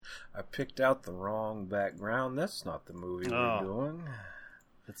I picked out the wrong background. That's not the movie we're doing.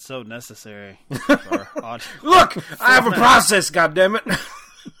 It's so necessary. For Look! I have a process, goddammit!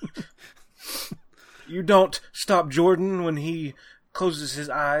 You don't stop Jordan when he closes his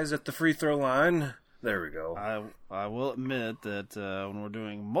eyes at the free throw line. There we go. I will admit that when we're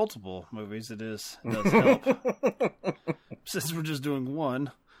doing multiple movies, it does help. Since we're just doing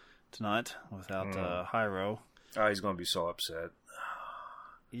one tonight without Hyro. Oh, he's going to be so upset.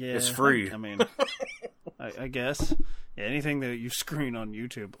 Yeah, it's free. I mean, I guess. Yeah, anything that you screen on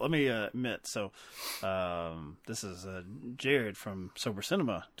YouTube. Let me admit, so this is Jared from Sober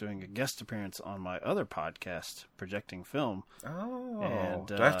Cinema doing a guest appearance on my other podcast, Projecting Film. Oh, and,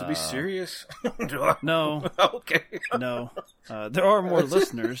 do I have to be serious? No. Okay. No. There are more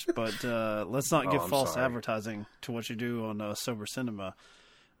listeners, but let's not give false sorry. advertising to what you do on Sober Cinema.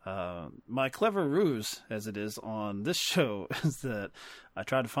 My clever ruse, as it is on this show, is that I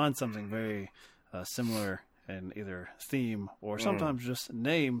try to find something very similar in either theme or sometimes just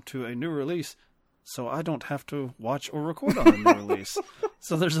name to a new release, so I don't have to watch or record on a new release.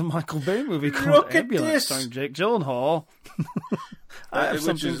 So there's a Michael Bay movie called Ambulance starring Jake Gyllenhaal. I have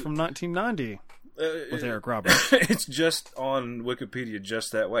something from 1990 with Eric Roberts. It's just on Wikipedia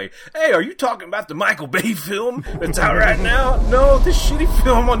just that way. Hey, are you talking about the Michael Bay film that's out right now? No, this shitty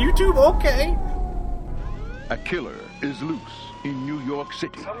film on YouTube? Okay. A killer is loose in New York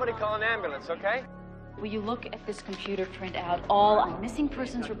City. Somebody call an ambulance, okay? Will you look at this computer printout all on missing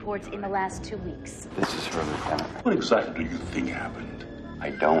persons reports in the last 2 weeks? This is her, Lieutenant. What exactly do you think happened?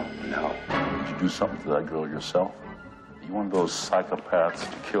 I don't know. Did you do something to that girl yourself? Are you one of those psychopaths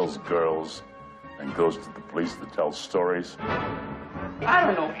that kills girls and goes to the police to tell stories? I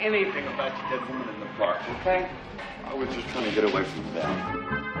don't know anything about your dead woman in the park, okay? I was just trying to get away from them.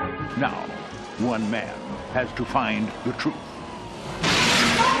 Now, one man has to find the truth.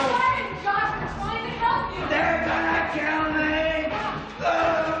 They're gonna kill me!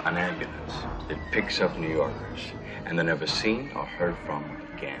 An ambulance that picks up New Yorkers and they're never seen or heard from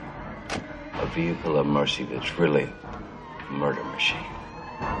again. A vehicle of mercy that's really a murder machine.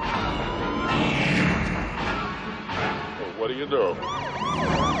 Well, what do you do?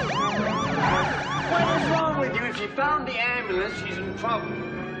 What is wrong with you? If you found the ambulance, she's in trouble.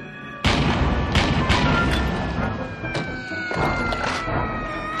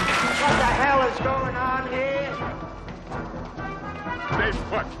 What the hell is going on here? Stay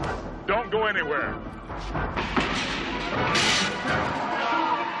put. Don't go anywhere.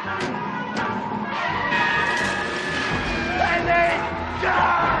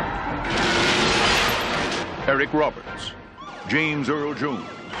 Eric Roberts, James Earl Jones.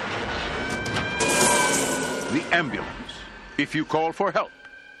 The ambulance. If you call for help,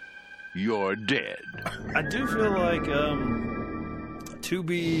 you're dead. I do feel like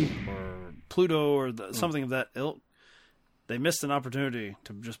Tubi or Pluto or something of that ilk, they missed an opportunity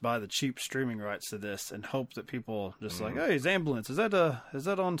to just buy the cheap streaming rights to this and hope that people just like, hey, his ambulance, is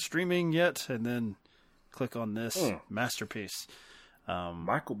that on streaming yet? And then click on this masterpiece.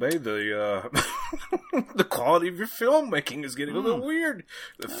 Michael Bay, the the quality of your filmmaking is getting a little weird.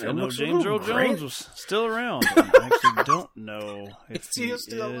 The I film know looks James a Earl little great. Jones was still around. I actually don't know if Is he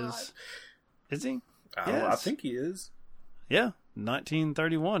still alive? Is he? I Yes. think he is. Yeah,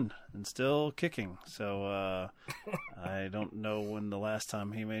 1931 and still kicking. So I don't know when the last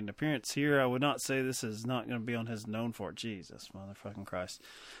time he made an appearance here. I would not say this is not going to be on his known for. Jesus, motherfucking Christ.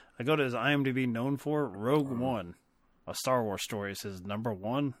 I go to his IMDb known for Rogue One. A Star Wars story is his number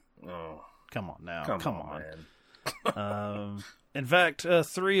one. Oh, Come on now. come on, man. In fact,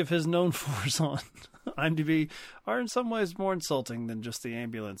 3 of his known fors on IMDb are in some ways more insulting than just the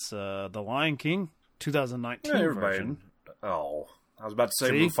ambulance. The Lion King, 2019 Everybody. version. Oh, I was about to say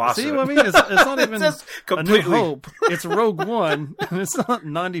See, Mufasa. see what I mean? It's not even That's A New completely- Hope. It's Rogue One. And it's not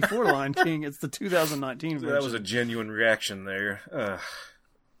 94 Lion King. It's the 2019 version. That was a genuine reaction there.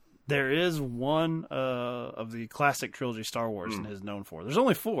 There is one of the classic trilogy Star Wars in his known for. There's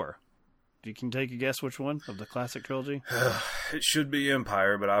only 4. You can take a guess which one of the classic trilogy? It should be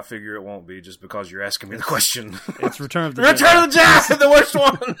Empire, but I figure it won't be just because you're asking me the question. It's Return of the Return of the Jedi, the worst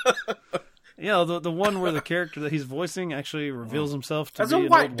one. Yeah, the one where the character that he's voicing actually reveals himself to As be a an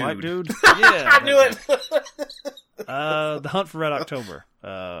white old white dude. dude. Yeah, I knew it. The Hunt for Red October,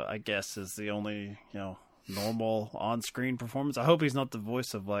 I guess, is the only normal on-screen performance. I hope he's not the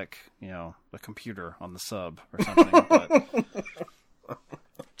voice of a computer on the sub or something. But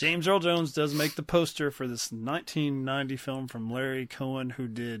James Earl Jones does make the poster for this 1990 film from Larry Cohen, who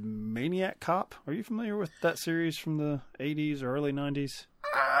did Maniac Cop. Are you familiar with that series from the 80s or early 90s?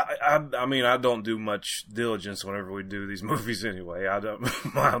 I mean, I don't do much diligence whenever we do these movies anyway.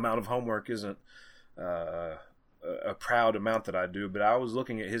 My amount of homework isn't a proud amount that I do, but I was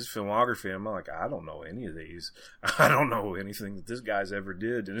looking at his filmography and I'm like, I don't know any of these. I don't know anything that this guy's ever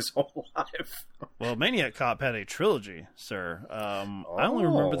did in his whole life. Well, Maniac Cop had a trilogy, sir. I only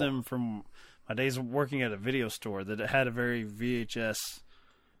remember them from my days working at a video store that it had a very VHS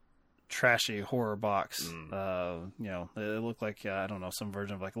trashy horror box. You know, it looked like, I don't know, some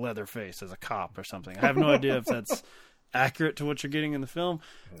version of like Leatherface as a cop or something. I have no idea if that's accurate to what you're getting in the film.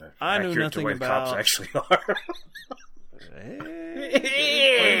 I knew nothing to about cops actually are.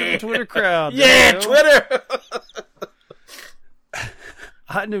 Hey, the Twitter crowd. Yeah, Twitter.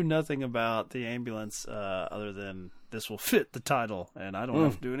 I knew nothing about the ambulance other than this will fit the title, and I don't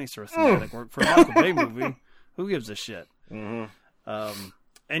have to do any sort of thematic work for a Michael Bay movie. Who gives a shit?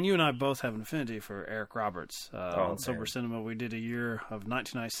 And you and I both have an affinity for Eric Roberts. On Sober Cinema, we did a year of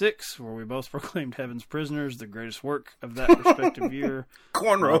 1996, where we both proclaimed Heaven's Prisoners the greatest work of that respective year.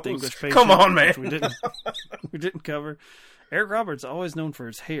 Cornrows. Come on, man. We didn't cover. Eric Roberts, always known for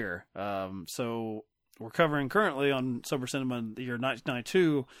his hair. So we're covering currently on Sober Cinema the year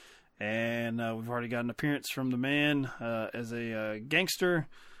 1992, and we've already got an appearance from the man as a gangster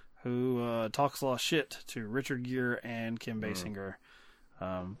who talks a lot of shit to Richard Gere and Kim Basinger.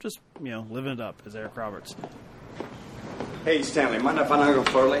 Just, living it up as Eric Roberts. Hey, Stanley, mind if I go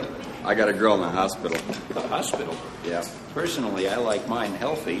early? I got a girl in the hospital. The hospital? Yeah. Personally, I like mine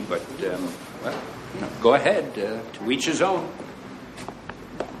healthy, but, go ahead. To each his own.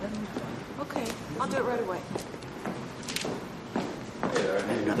 Okay, I'll do it right away. Hey there,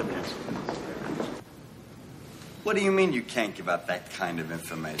 another man. What do you mean you can't give out that kind of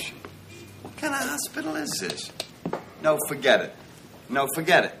information? What kind of hospital is this? No, forget it. No,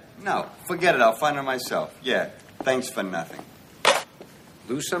 forget it. No, forget it. I'll find her myself. Yeah, thanks for nothing.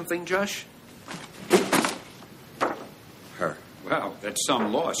 Lose something, Josh? Her. Wow, that's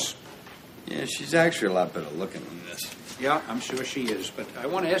some loss. Yeah, she's actually a lot better looking than this. Yeah, I'm sure she is, but I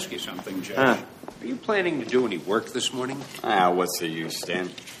want to ask you something, Josh. Huh? Are you planning to do any work this morning? What's the use, Stan?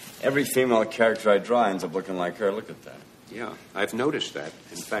 Every female character I draw ends up looking like her. Look at that. Yeah, I've noticed that.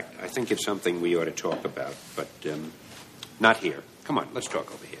 In fact, I think it's something we ought to talk about, but not here. Come on, let's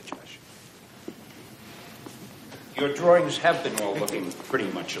talk over here, Josh. Your drawings have been all looking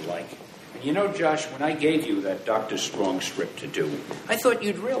pretty much alike. And you know, Josh, when I gave you that Dr. Strong strip to do, I thought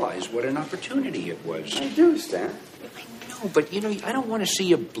you'd realize what an opportunity it was. I do, Stan. I know, but, I don't want to see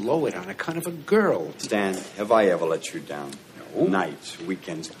you blow it on account of a girl. Stan, have I ever let you down? No. Nights,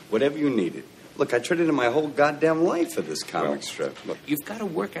 weekends, whatever you needed. Look, I traded in my whole goddamn life for this comic strip. Look, you've got to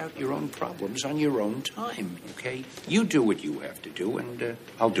work out your own problems on your own time, okay? You do what you have to do, and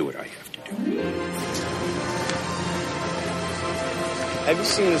I'll do what I have to do. Have you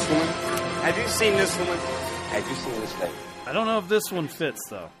seen this woman? Have you seen this woman? Have you seen this lady? I don't know if this one fits,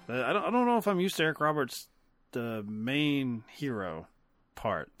 though. I don't know if I'm used to Eric Roberts, the main hero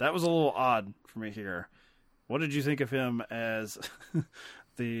part. That was a little odd for me here. What did you think of him as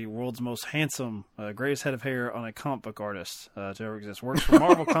the world's most handsome, greatest head of hair on a comic book artist to ever exist? Works for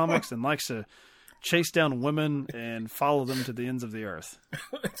Marvel Comics and likes to chase down women and follow them to the ends of the earth.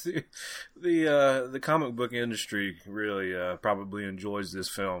 The comic book industry really probably enjoys this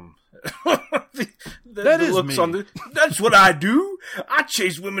film. That is looks me. That's what I do. I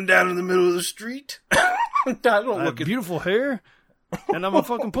chase women down in the middle of the street. I have beautiful hair, and I'm a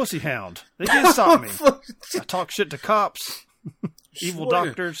fucking pussy hound. They can't stop me. I talk shit to cops, evil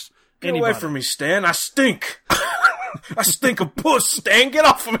doctors, Get away from me, Stan. I stink. I stink of puss, Stan. Get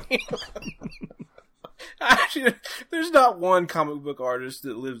off of me. Actually, there's not one comic book artist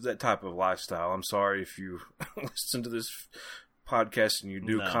that lives that type of lifestyle. I'm sorry if you listen to this podcast and you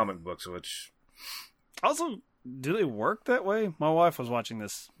do comic books, which... Also, do they work that way? My wife was watching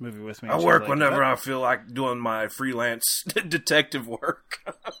this movie with me. I work whenever I feel like doing my freelance detective work.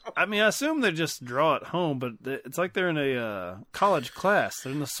 I mean, I assume they just draw at home, but it's like they're in a college class.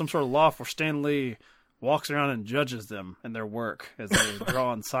 They're in some sort of loft where Stan Lee walks around and judges them and their work as they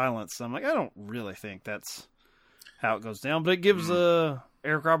draw in silence. So I'm like, I don't really think that's how it goes down. But it gives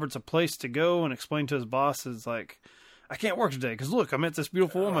Eric Roberts a place to go and explain to his boss, is like, I can't work today because, look, I met this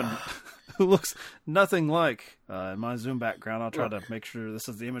beautiful woman who looks nothing like, in my Zoom background, I'll try to make sure this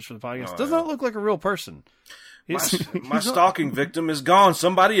is the image for the podcast, does not look like a real person. My stalking victim is gone.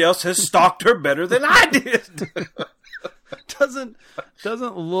 Somebody else has stalked her better than I did.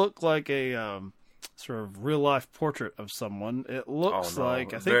 Doesn't look like a sort of real life portrait of someone. It looks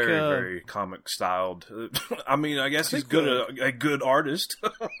like, I think, very comic styled. I mean, I guess he's a good artist.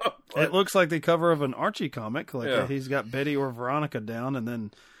 It looks like the cover of an Archie comic. Like he's got Betty or Veronica down, and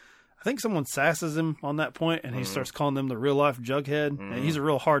then I think someone sasses him on that point, and he starts calling them the real life Jughead. And he's a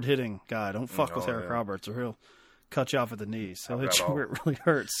real hard hitting guy. Don't fuck with Eric Roberts, or he'll cut you off at the knees. He'll hit you where it really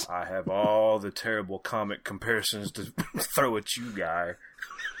hurts. I have all the terrible comic comparisons to throw at you, guy.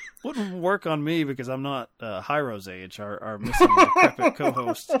 Wouldn't work on me because I'm not Hyro's age, our missing decrepit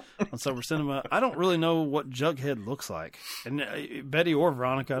co-host on Sober Cinema. I don't really know what Jughead looks like, and Betty or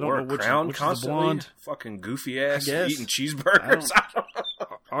Veronica, I don't know which is the blonde. Fucking goofy ass eating cheeseburgers. I don't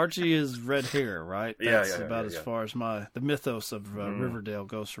know. Archie is red hair, right? Yeah, That's about as far as the mythos of Riverdale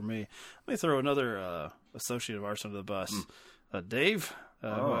goes for me. Let me throw another associate of ours under the bus. Dave, who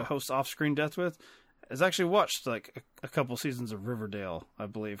I host Off Screen Death with, has actually watched like a couple seasons of Riverdale, I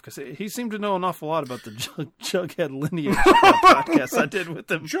believe, because he seemed to know an awful lot about the Jughead lineage podcast I did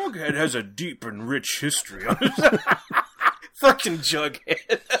with him. Jughead has a deep and rich history on his fucking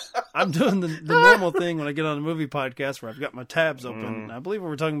Jughead. I'm doing the normal thing when I get on a movie podcast where I've got my tabs open. I believe we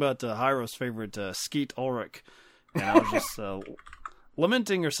were talking about Hyro's favorite, Skeet Ulrich, and I was just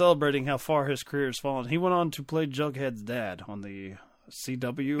lamenting or celebrating how far his career has fallen. He went on to play Jughead's dad on the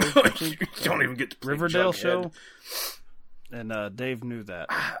CW, I think, you don't even get to play Riverdale Jughead show, and Dave knew that.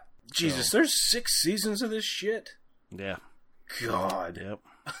 Jesus, there's 6 seasons of this shit. Yeah. God.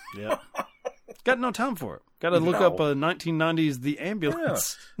 Yep. Got no time for it. Got to look up 1990s The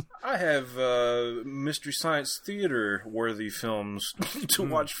Ambulance. Yeah. I have Mystery Science Theater worthy films to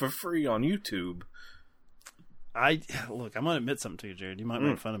watch for free on YouTube. I'm gonna admit something to you, Jared. You might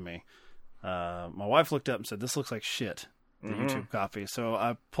make fun of me. My wife looked up and said, "This looks like shit." The YouTube copy. So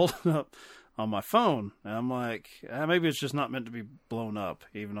I pulled it up on my phone, and I'm like, maybe it's just not meant to be blown up,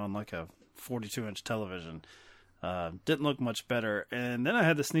 even on like a 42-inch television. Didn't look much better. And then I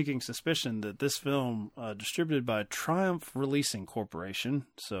had the sneaking suspicion that this film, distributed by Triumph Releasing Corporation,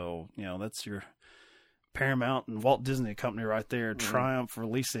 so, that's your Paramount and Walt Disney Company right there, Triumph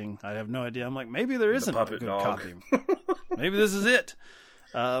Releasing. I have no idea. I'm like, maybe there isn't a good copy. Maybe this is it.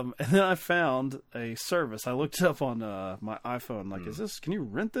 And then I found a service. I looked it up on my iPhone. Like, can you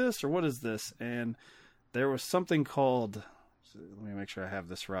rent this or what is this? And there was something called, let me make sure I have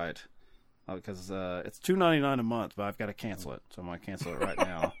this right. Because it's $2.99 a month, but I've got to cancel it. So I'm going to cancel it right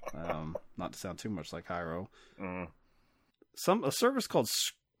now. Not to sound too much like Hyro. A service called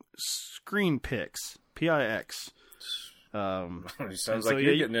ScreenPix, PIX. It sounds like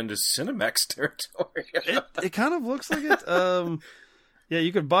you're getting into Cinemax territory. It kind of looks like it. Yeah,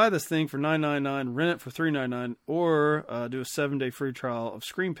 you could buy this thing for $9.99, rent it for $3.99, or do a 7-day free trial of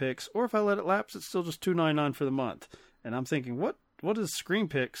ScreenPix. Or if I let it lapse, it's still just $2.99 for the month. And I'm thinking, what is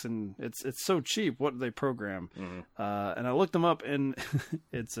ScreenPix? And it's so cheap. What do they program? And I looked them up, and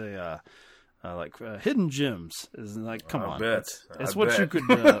it's a Hidden Gems. Is like, come on, it's what you could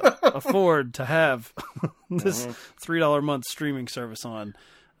afford to have this $3 a month streaming service on.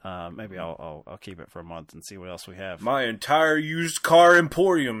 Maybe I'll keep it for a month and see what else we have. My entire used car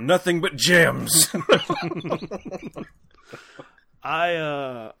emporium, nothing but gems.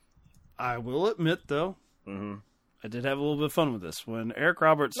 I will admit though, I did have a little bit of fun with this. When Eric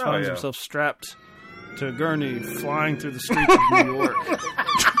Roberts finds himself strapped to a gurney flying through the streets of New York,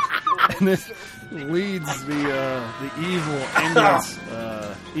 and it leads the evil ambulance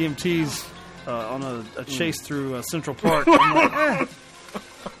EMTs on a chase through Central Park. I'm like,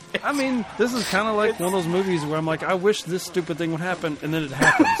 I mean, this is kind of like one of those movies where I'm like, I wish this stupid thing would happen, and then it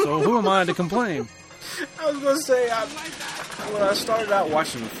happened. So who am I to complain? I was going to say, when I started out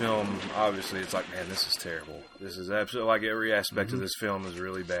watching the film, obviously it's like, man, this is terrible. This is absolutely, like, every aspect of this film is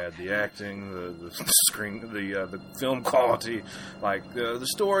really bad. The acting, the screen, the film quality, like, the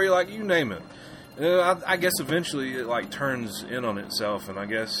story, like, you name it. I guess eventually it like turns in on itself, and I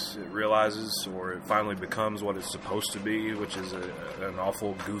guess it realizes, or it finally becomes what it's supposed to be, which is an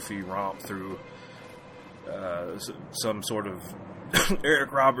awful, goofy romp through some sort of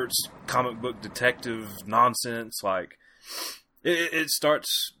Eric Roberts comic book detective nonsense. Like it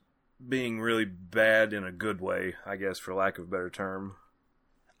starts being really bad in a good way, I guess, for lack of a better term.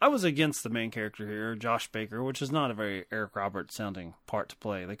 I was against the main character here, Josh Baker, which is not a very Eric Roberts sounding part to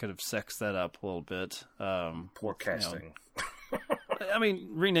play. They could have sexed that up a little bit. Poor casting. I mean,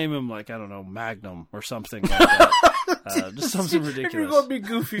 rename him like, I don't know, Magnum or something like that. Just something ridiculous. If you're going to be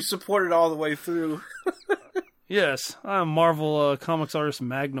goofy, support it all the way through. Yes, I'm Marvel Comics artist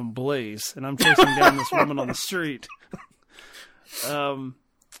Magnum Blaze, and I'm chasing down this woman on the street.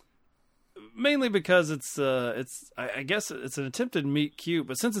 Mainly because I guess it's an attempted meet cute,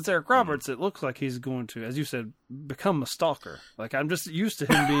 but since it's Eric Roberts, it looks like he's going to, as you said, become a stalker. Like, I'm just used to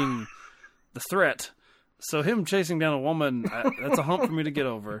him being the threat. So him chasing down a woman, that's a hump for me to get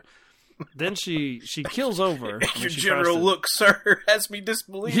over. Then she kills over. Your general look, sir, has me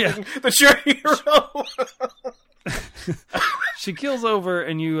disbelieving Yeah. that you're a hero. She kills over,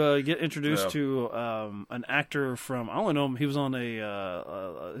 and you get introduced to an actor from, I only know him. He was on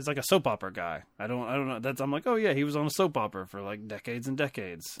he's like a soap opera guy. I don't know. I'm like, oh yeah, he was on a soap opera for like decades and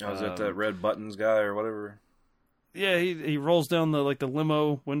decades. Oh, is that Red Buttons guy or whatever? Yeah, he rolls down the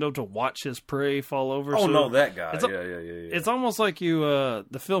limo window to watch his prey fall over. Oh so no, that guy. It's, Yeah. It's almost like the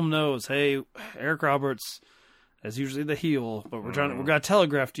film knows, hey, Eric Roberts is usually the heel, but we're going to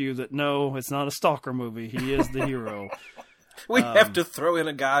telegraph to you that no, it's not a stalker movie. He is the hero. We have to throw in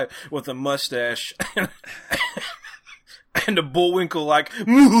a guy with a mustache and a bullwinkle like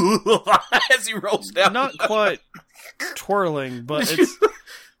as he rolls down. Not quite twirling, but it's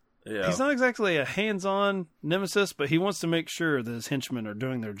Yeah. he's not exactly a hands-on nemesis, but he wants to make sure that his henchmen are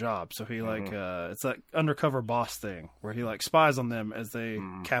doing their job. So he it's that undercover boss thing where he like spies on them as they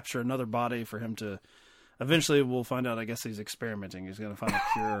capture another body for him to. Eventually, we'll find out. I guess he's experimenting. He's going to find a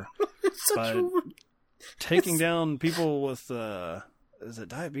cure by taking down people with is it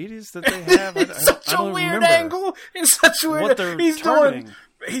diabetes that they have? It's such a weird angle. It's such a weird. What they're he's targeting.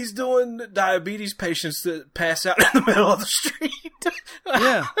 He's doing diabetes patients that pass out in the middle of the street.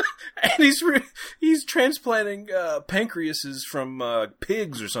 Yeah, and he's transplanting pancreases from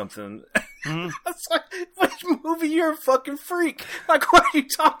pigs or something. It's like, which movie? You're a fucking freak. Like, what are you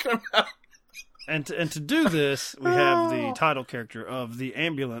talking about? And to do this, we have the title character of the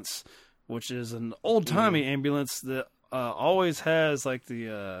ambulance, which is an old-timey ambulance that always has like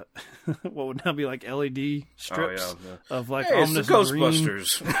the what would now be like LED strips of like ominous it's the Ghostbusters.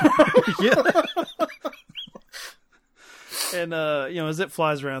 Yeah. And as it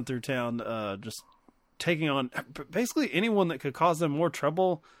flies around through town, just taking on basically anyone that could cause them more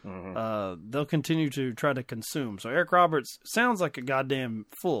trouble, they'll continue to try to consume. So Eric Roberts sounds like a goddamn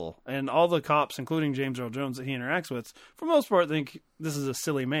fool, and all the cops, including James Earl Jones that he interacts with, for the most part, think this is a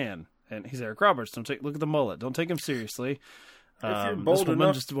silly man. And he's Eric Roberts. Look at the mullet. Don't take him seriously. If you're bold this woman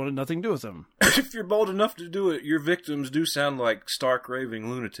enough, just wanted nothing to do with him. If you're bold enough to do it, your victims do sound like stark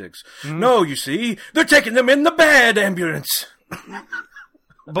raving lunatics. No, you see, they're taking them in the bad ambulance.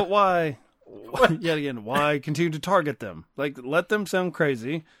 But why? Yet again, why continue to target them? Like, let them sound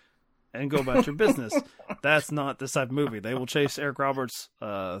crazy and go about your business. That's not this type of movie. They will chase Eric Roberts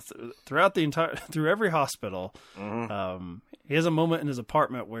through every hospital. He has a moment in his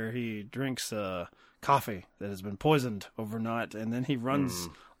apartment where he drinks coffee that has been poisoned overnight, and then he runs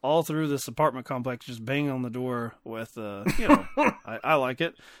all through this apartment complex, just banging on the door with, I like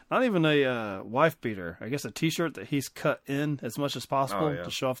it. Not even a wife beater. I guess a T-shirt that he's cut in as much as possible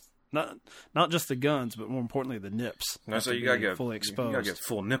to show off not just the guns, but more importantly the nips. So you gotta get fully exposed. You gotta get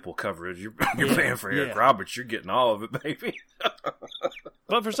full nipple coverage. You're paying for Eric Roberts. You're getting all of it, baby.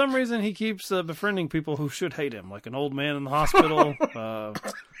 But for some reason, he keeps befriending people who should hate him, like an old man in the hospital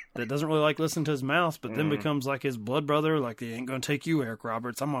that doesn't really like listening to his mouth, but then becomes like his blood brother. Like, they ain't gonna take you, Eric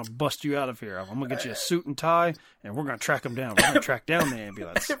Roberts. I'm gonna bust you out of here. I'm gonna get you a suit and tie, and we're gonna track him down. We're gonna track down the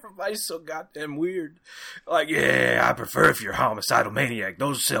ambulance. Everybody's so goddamn weird. Like, yeah, I prefer if you're a homicidal maniac.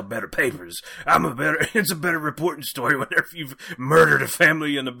 Those sell better papers. It's a better reporting story whenever you've murdered a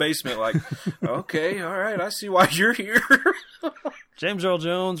family in the basement. Like, okay, all right, I see why you're here. James Earl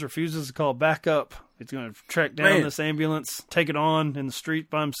Jones refuses to call backup. He's going to track down this ambulance, take it on in the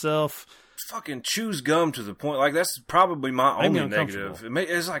street by himself. Fucking chews gum to the point. Like, that's probably my only negative.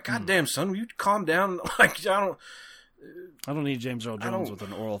 It's like, goddamn, son, will you calm down? Like, I don't need James Earl Jones with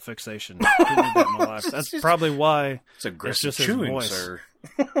an oral fixation. I don't need that in my life. That's probably why it's aggressive just his chewing, voice sir.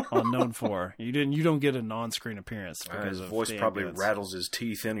 Unknown for. You don't get an on-screen appearance because his voice probably rattles his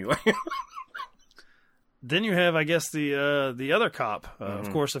teeth anyway. Then you have, I guess, the other cop,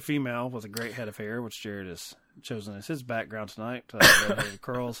 of course, a female with a great head of hair, which Jared has chosen as his background tonight. Red-headed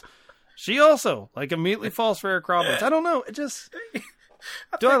curls. She also immediately falls for Eric Roberts. I don't know. It just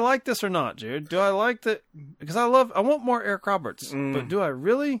do I like this or not, Jared? Do I like that? Because I want more Eric Roberts, but do I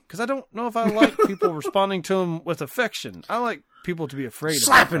really? Because I don't know if I like people responding to him with affection. I like people to be afraid of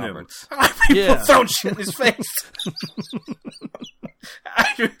slapping Eric him. Roberts. I like people throwing shit in his face.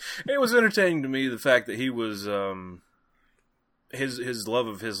 It was entertaining to me, the fact that he was his love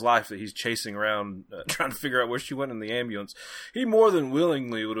of his life that he's chasing around, trying to figure out where she went in the ambulance. He more than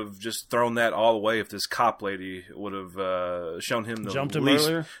willingly would have just thrown that all away if this cop lady would have shown him the jumped least.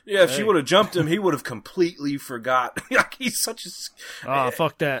 him earlier. Yeah, if she would have jumped him, he would have completely forgot. Like, he's such a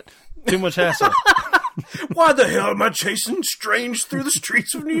fuck that. Too much hassle. Why the hell am I chasing strange through the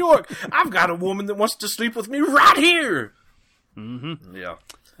streets of New York? I've got a woman that wants to sleep with me right here. Mm-hmm. Yeah.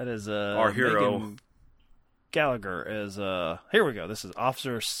 That is our hero. Gallagher as here we go. This is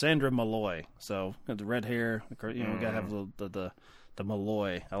Officer Sandra Malloy. So the red hair, we gotta have the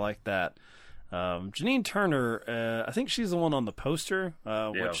Malloy. I like that. Janine Turner, I think she's the one on the poster,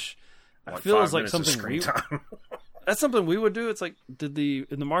 which I feel is like something we. That's something we would do. It's like, in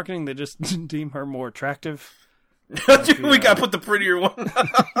the marketing they just deem her more attractive? We got to put the prettier one.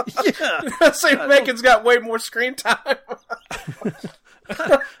 Yeah. St. Megan's got way more screen time.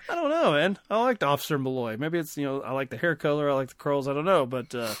 I don't know, man. I liked Officer Malloy. Maybe it's, I like the hair color, I like the curls, I don't know.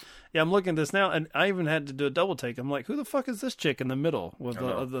 But, yeah, I'm looking at this now, and I even had to do a double take. I'm like, who the fuck is this chick in the middle with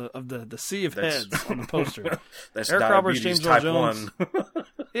the sea of heads on the poster? That's Eric Roberts, James Earl type Jones. 1.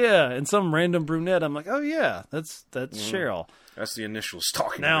 Yeah, and some random brunette. I'm like, oh, yeah, that's Cheryl. That's the initial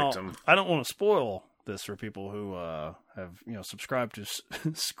stalking now, victim. I don't want to spoil this for people who have subscribed to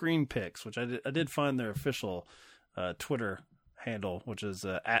Screen Picks, which I did find their official Twitter handle, which is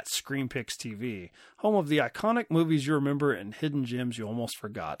at ScreenPicksTV, home of the iconic movies you remember and hidden gems you almost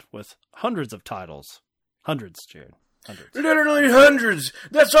forgot, with hundreds of titles. Hundreds, Jared. Hundreds. Literally hundreds.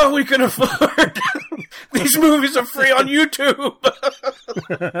 That's all we can afford. These movies are free on YouTube.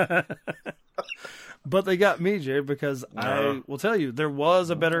 But they got me, Jared, because I will tell you, there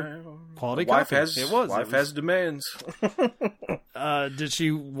was a better quality copy. Wife has demands. Did she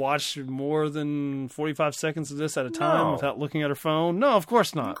watch more than 45 seconds of this at a time without looking at her phone? No, of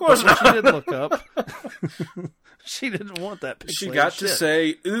course not. Of course not. She did look up. She didn't want that pixelated She got to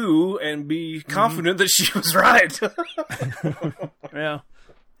say ooh and be confident that she was right. Yeah.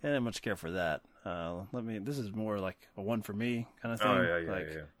 I didn't much care for that. This is more like a one for me kind of thing. Oh,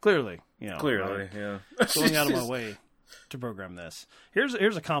 yeah. Clearly, Clearly, yeah. Going out of my way to program this. Here's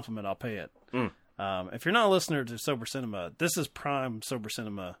a compliment. I'll pay it. If you're not a listener to Sober Cinema, this is prime Sober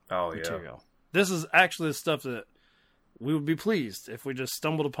Cinema material. Yeah. This is actually the stuff that we would be pleased if we just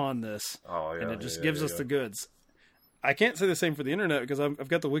stumbled upon this. And it just gives us the goods. I can't say the same for the internet because I've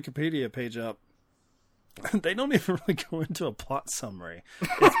got the Wikipedia page up. They don't even really go into a plot summary.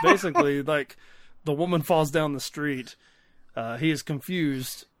 It's basically like the woman falls down the street. He is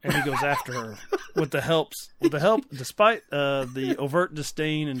confused and he goes after her with the help, despite the overt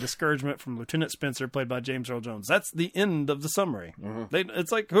disdain and discouragement from Lieutenant Spencer, played by James Earl Jones. That's the end of the summary.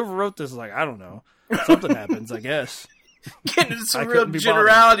 It's like whoever wrote this is like, I don't know. Something happens, I guess. Getting into some real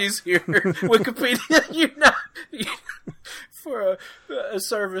generalities here. Wikipedia, for a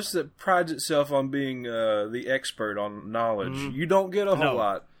service that prides itself on being the expert on knowledge, you don't get a whole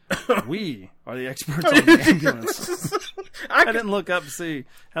lot. We are the experts on the ambulance. I didn't look up to see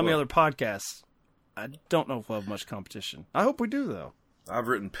how many other podcasts. I don't know if we'll have much competition. I hope we do, though. I've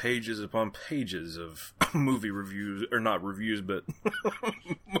written pages upon pages of movie reviews, or not reviews, but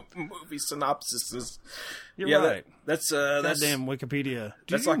movie synopsises. You're right. That's damn Wikipedia.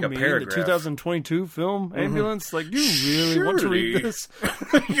 That's like a paragraph. The 2022 film Ambulance? Like, you really want to read this?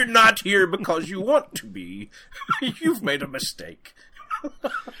 You're not here because you want to be. You've made a mistake.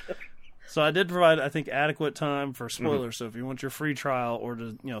 So I did provide, I think, adequate time for spoilers. So if you want your free trial or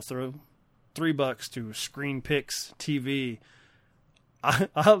to throw $3 to Screen Picks TV.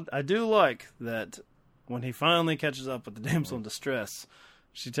 I do like that when he finally catches up with the damsel in distress,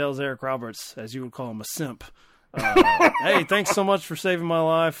 she tells Eric Roberts, as you would call him, a simp, hey, thanks so much for saving my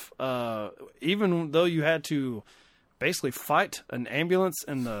life. Even though you had to basically fight an ambulance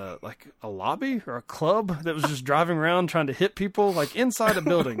in a lobby or a club that was just driving around trying to hit people, like inside a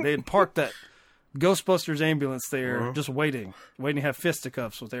building. They had parked that Ghostbusters ambulance there, just waiting to have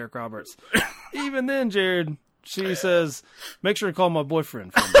fisticuffs with Eric Roberts. Even then, Jared... She says, make sure to call my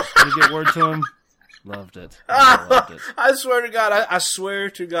boyfriend for me. Can you get word to him? Loved it. Loved it. I swear to God, I swear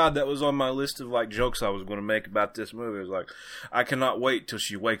to God that was on my list of jokes I was going to make about this movie. It was like, I cannot wait till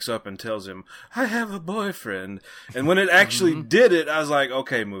she wakes up and tells him, I have a boyfriend. And when it actually did it, I was like,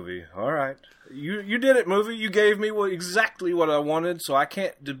 okay, movie, all right. You did it, movie. You gave me exactly what I wanted, so I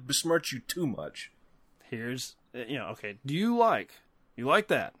can't besmirch you too much. Here's, okay, do you like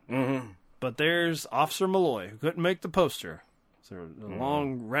that? Mm-hmm. But there's Officer Malloy, who couldn't make the poster. So the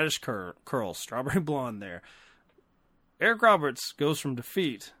long reddish curls, strawberry blonde there. Eric Roberts goes from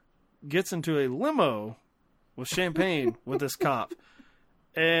defeat, gets into a limo with champagne with this cop.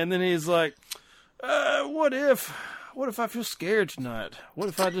 And then he's like, what if I feel scared tonight? What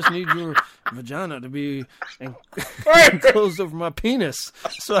if I just need your vagina to be enclosed over my penis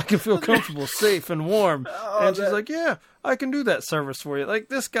so I can feel comfortable, safe, and warm? And she's like, yeah, I can do that service for you. Like,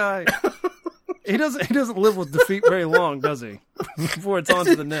 this guy, He doesn't live with defeat very long, does he? Before it's on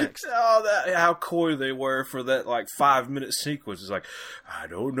to the next. Oh, how coy they were for that 5-minute sequence. It's like, I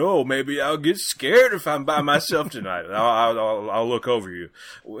don't know, maybe I'll get scared if I'm by myself tonight. I'll look over you.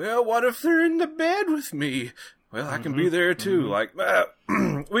 Well, what if they're in the bed with me? Well, I can be there too.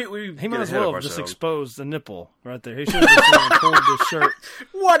 He might as well have just exposed the nipple right there. He should have just pulled the shirt.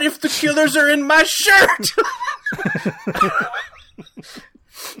 What if the killers are in my shirt?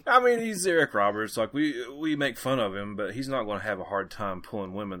 I mean, he's Eric Roberts. We make fun of him, but he's not going to have a hard time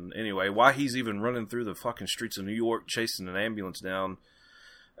pulling women anyway. Why he's even running through the fucking streets of New York chasing an ambulance down,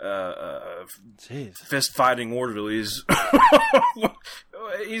 fist fighting orderlies.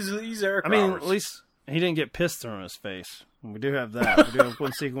 he's Eric Roberts. I mean, at least he didn't get pissed thrown in his face. We do have that. We do have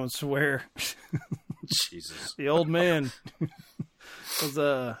one sequence where Jesus, the old man was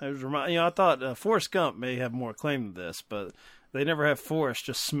I thought Forrest Gump may have more claim to this, but they never have Forrest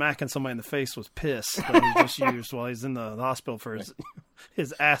just smacking somebody in the face with piss that he just used while he's in the hospital for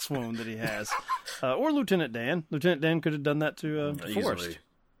his ass wound that he has. Or Lieutenant Dan. Lieutenant Dan could have done that to Forrest.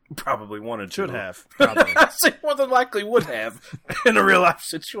 Probably wanted to. Should have. Probably. More than likely would have in a real life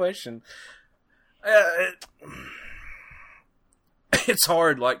situation. It's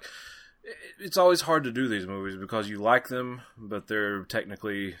hard. It's always hard to do these movies because you like them, but they're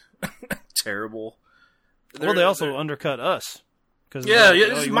technically terrible. Well, they also undercut us. Yeah,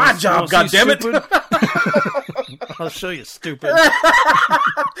 this is my job, goddammit. I'll show you, stupid.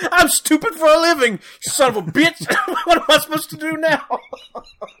 I'm stupid for a living, you son of a bitch. What am I supposed to do now?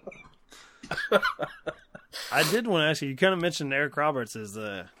 I did want to ask you kind of mentioned Eric Roberts as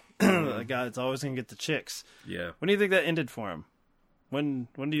the guy that's always going to get the chicks. Yeah. When do you think that ended for him? When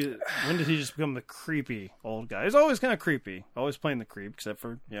did he just become the creepy old guy? He's always kind of creepy, always playing the creep, except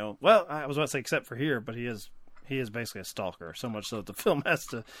for well, I was about to say except for here, but he is basically a stalker. So much so that the film has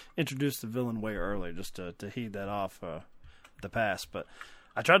to introduce the villain way early just to heed that off the past. But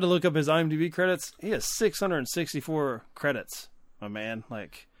I tried to look up his IMDb credits. He has 664 credits, my man.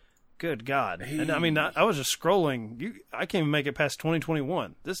 Good God! And I mean, I was just scrolling. I can't even make it past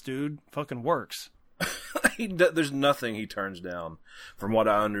 2021. This dude fucking works. There's nothing he turns down, from what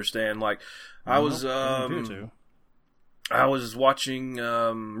I understand. I was watching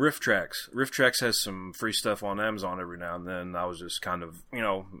Riff Tracks. Riff Tracks has some free stuff on Amazon every now and then. I was just kind of,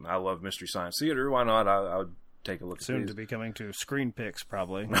 I love Mystery Science Theater. Why not? I would take a look. Soon at to be coming to Screen Picks,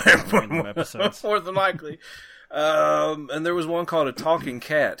 probably. Random episodes. More than likely. And there was one called A Talking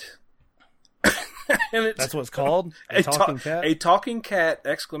Cat. And that's what it's called? A talking cat? A talking cat,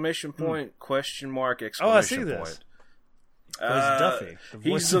 exclamation point, question mark, exclamation point. Oh, I see this. Duffy.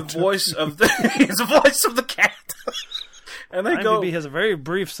 He's the voice of the cat. And they IMDb has a very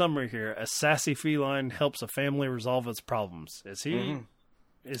brief summary here. A sassy feline helps a family resolve its problems. Is he?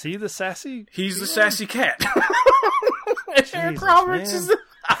 Mm-hmm. Is he the sassy? He's the sassy cat. Eric Roberts is.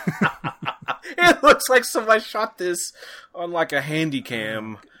 It looks like somebody shot this on a handy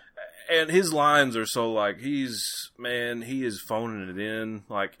cam. And his lines are so he is phoning it in.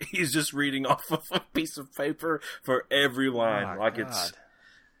 He's just reading off of a piece of paper for every line. It's.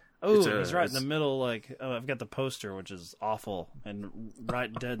 Oh, he's right in the middle. I've got the poster, which is awful, and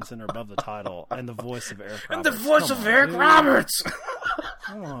right dead center above the title, and the voice of Eric Roberts. And the voice of Eric Roberts.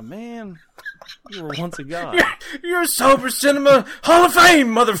 Come on, man. You were once a god. You're Sober Cinema Hall of Fame,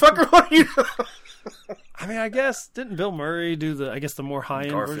 motherfucker. What are you? I mean, I guess, didn't Bill Murray do the more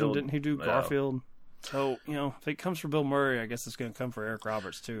high-end version? Didn't he do Garfield? So, if it comes for Bill Murray, I guess it's going to come for Eric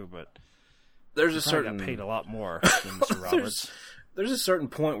Roberts, too, but there's a certain... got paid a lot more than Mr. Roberts. There's a certain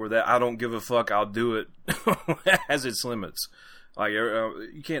point where that I don't give a fuck, I'll do it has its limits.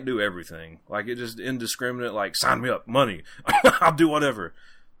 You can't do everything. It just indiscriminate, sign me up, money. I'll do whatever.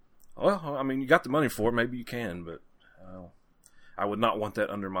 Well, I mean, you got the money for it, maybe you can, but I would not want that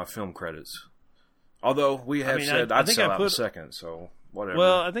under my film credits. Although we have said I'd sell out in a second, so whatever.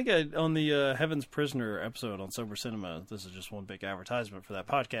 Well, I think on the Heaven's Prisoner episode on Sober Cinema, this is just one big advertisement for that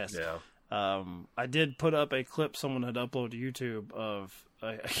podcast. Yeah. I did put up a clip someone had uploaded to YouTube of,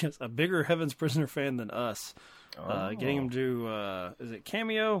 I guess, a bigger Heaven's Prisoner fan than us. Getting him to, is it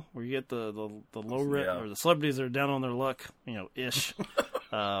Cameo, where you get the low rent, or the celebrities that are down on their luck, ish.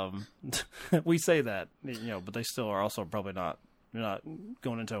 We say that, but they still are also probably not. You're not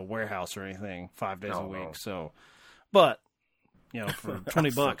going into a warehouse or anything 5 days a week. No. So, but, for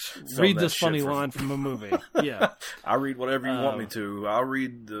 $20, read this funny line from a movie. Yeah. I'll read whatever you want me to. I'll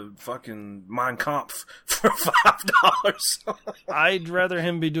read the fucking Mein Kampf for $5. I'd rather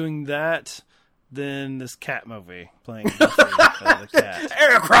him be doing that than this cat movie, playing Duffy, the cat.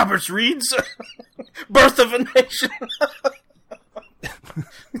 Eric Roberts reads Birth of a Nation.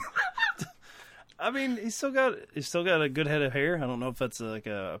 I mean, he's still got a good head of hair. I don't know if that's like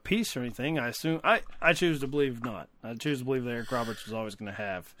a piece or anything. I assume I choose to believe not. I choose to believe that Eric Roberts was always going to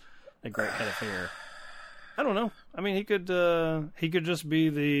have a great head of hair. I don't know. I mean, he could just be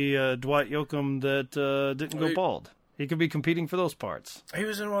the Dwight Yoakam that didn't go bald. He could be competing for those parts. He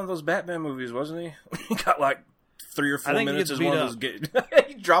was in one of those Batman movies, wasn't he? He got like 3 or 4 minutes as one of those.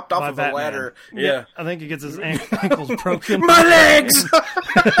 He dropped off of a ladder. Yeah, I think he gets his ankles broken. My legs.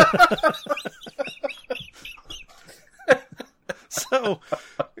 So,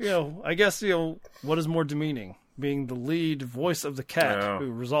 I guess what is more demeaning, being the lead voice of the cat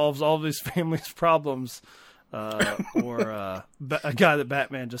who resolves all of these family's problems. Or a guy that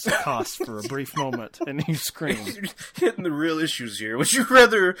Batman just accosts for a brief moment and you scream. Hitting the real issues here. Would you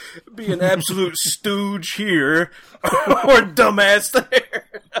rather be an absolute stooge here or dumbass there?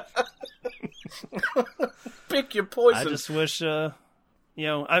 Pick your poison. I just wish, I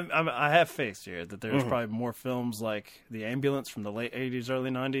have faith here that there's probably more films like The Ambulance from the late 80s,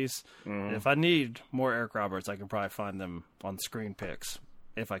 early 90s. If I need more Eric Roberts, I can probably find them on Screen Picks.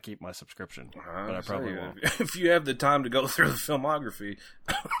 If I keep my subscription, but I probably won't. If you have the time to go through the filmography,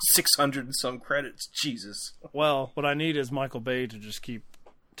 600 and some credits, Jesus. Well, what I need is Michael Bay to just keep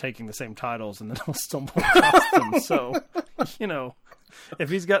taking the same titles, and then I'll stumble across them. So, if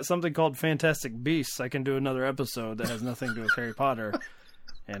he's got something called Fantastic Beasts, I can do another episode that has nothing to do with Harry Potter,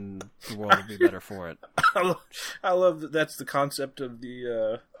 and the world will be better for it. I love that. That's the concept of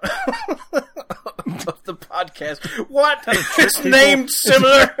the of the podcast. What? It's named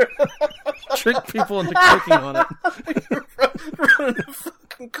similar. Trick people into clicking on it. Running a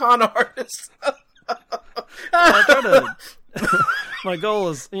fucking con artist. My goal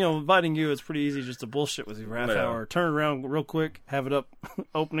is, inviting you. It's pretty easy just to bullshit with you for half hour. Turn it around real quick. Have it up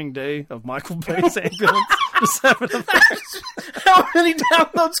opening day of Michael Bay's Ambulance. Just have it up. How many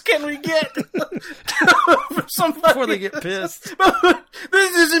downloads can we get? Before they get pissed.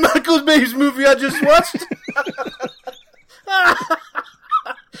 This isn't Michael Bay's movie I just watched.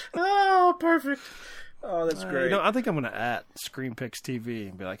 Oh, perfect. Oh, that's great. I think I'm going to Screen Picks TV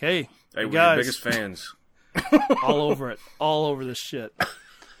and be like, hey we're guys, your biggest fans. all over this shit.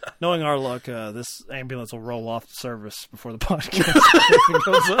 Knowing our luck, this ambulance will roll off the service before the podcast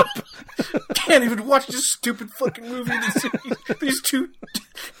goes up. Can't even watch this stupid fucking movie. These two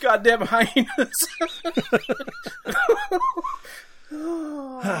goddamn hyenas.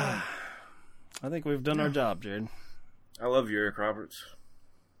 I think we've done our job, Jared. I love you, Eric Roberts.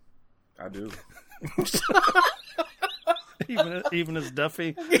 I do. Even as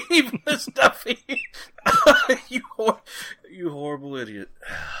Duffy? Even as Duffy. You horrible idiot.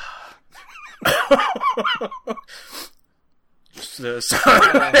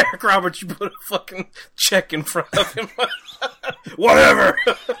 Eric Roberts, you put a fucking check in front of him. Whatever.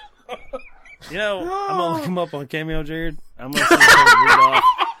 I'm gonna look him up on Cameo, Jared. I'm gonna see if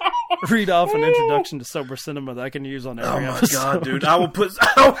read off an introduction to Sober Cinema that I can use on every episode. Oh my god, dude! I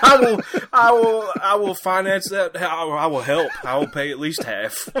will finance that. I will help. I will pay at least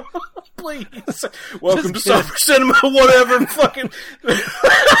half. Please. Welcome to Sober Cinema. Whatever. Fucking. Did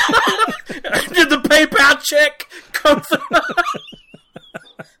the PayPal check come through?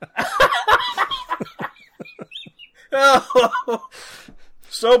 Oh.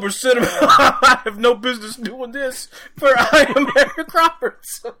 Sober Cinema. I have no business doing this, for I am Eric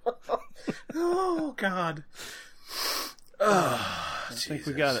Roberts. Oh, God. Oh, I think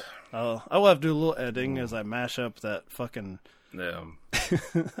we got it. I will have to do a little editing as I mash up that fucking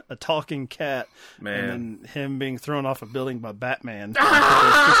a talking cat, man, and then him being thrown off a building by Batman.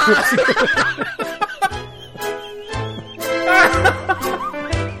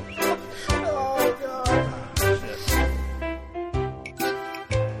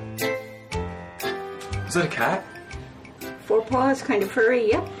 Is that a cat? 4 paws, kind of furry.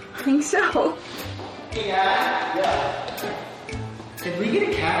 Yep, I think so. Yeah. Did we get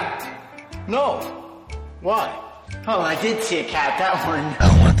a cat? No. Why? Oh, I did see a cat, that one.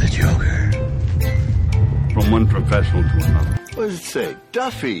 I want the Joker. From one professional to another. What does it say?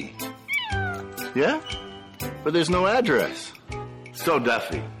 Duffy. Yeah? But there's no address. So,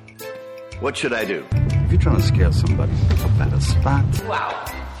 Duffy, what should I do? If you're trying to scare somebody, a better spot. Wow.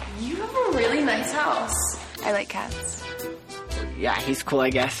 You have a really nice house. I like cats. Yeah, he's cool, I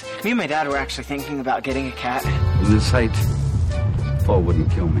guess. Me and my dad were actually thinking about getting a cat. In this height, 4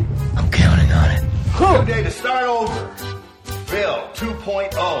 wouldn't kill me. I'm counting on it. New day to start over. Bill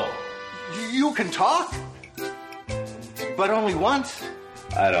 2.0. You can talk, but only once.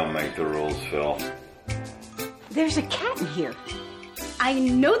 I don't make the rules, Phil. There's a cat in here. I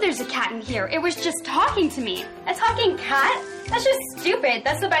know there's a cat in here. It was just talking to me. A talking cat? That's just stupid.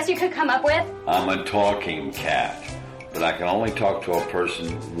 That's the best you could come up with? I'm a talking cat, but I can only talk to a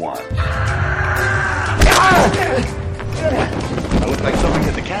person once. I look like something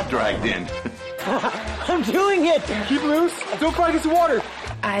that the cat dragged in. I'm doing it! Keep loose. Don't cry against the water.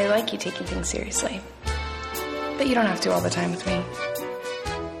 I like you taking things seriously. But you don't have to all the time with me.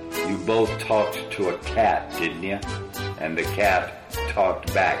 You both talked to a cat, didn't you? And the cat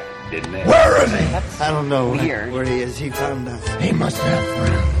talked back, didn't it? Where are they? I don't know weird. where he is. He found us. He must have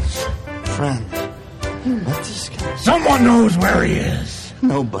friends. Friend. What's this guy? Someone knows where he is.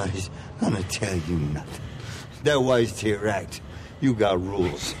 Nobody's gonna tell you nothing. They're wise to your act. You got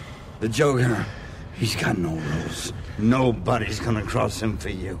rules. The Joker, he's got no rules. Nobody's gonna cross him for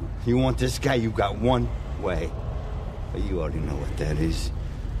you. You want this guy, you got one way. But you already know what that is.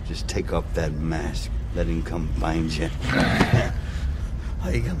 Just take off that mask. Let him come find you. How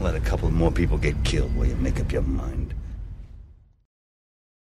you gonna let a couple more people get killed while you make up your mind?